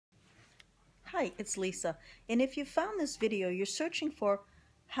Hi, it's Lisa, and if you found this video, you're searching for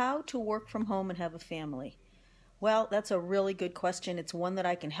how to work from home and have a family. Well, that's a really good question. It's one that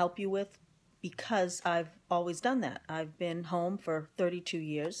I can help you with because I've always done that. I've been home for 32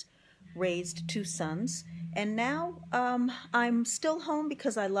 years, raised two sons, and now I'm still home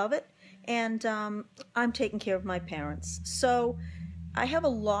because I love it, and I'm taking care of my parents. So I have a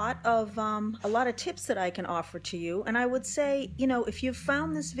lot of tips that I can offer to you, and I would say, if you've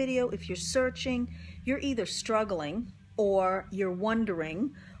found this video, if you're searching, you're either struggling or you're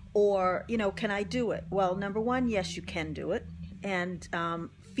wondering, or can I do it? Well, number one, yes, you can do it, and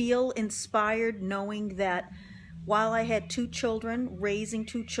feel inspired knowing that while I had two children, raising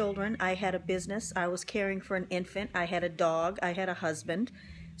two children, I had a business, I was caring for an infant, I had a dog, I had a husband.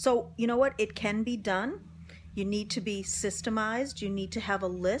 So you know what? It can be done. You need to be systemized. You need to have a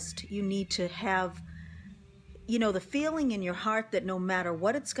list. You need to have, the feeling in your heart that no matter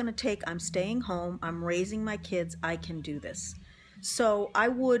what it's going to take, I'm staying home, I'm raising my kids, I can do this. So I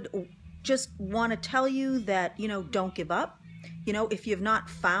would just want to tell you that, don't give up. If you've not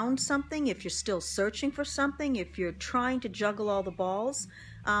found something, if you're still searching for something, if you're trying to juggle all the balls,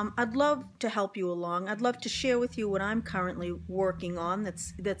 I'd love to help you along. I'd love to share with you what I'm currently working on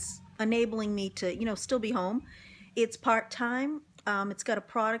that's enabling me to, still be home. It's part-time. It's got a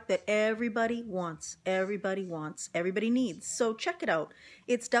product that everybody wants, everybody needs. So check it out.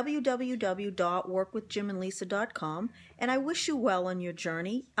 It's www.workwithjimandlisa.com, and I wish you well on your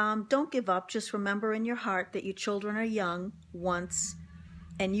journey. Don't give up. Just remember in your heart that your children are young once,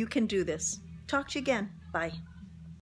 and you can do this. Talk to you again. Bye.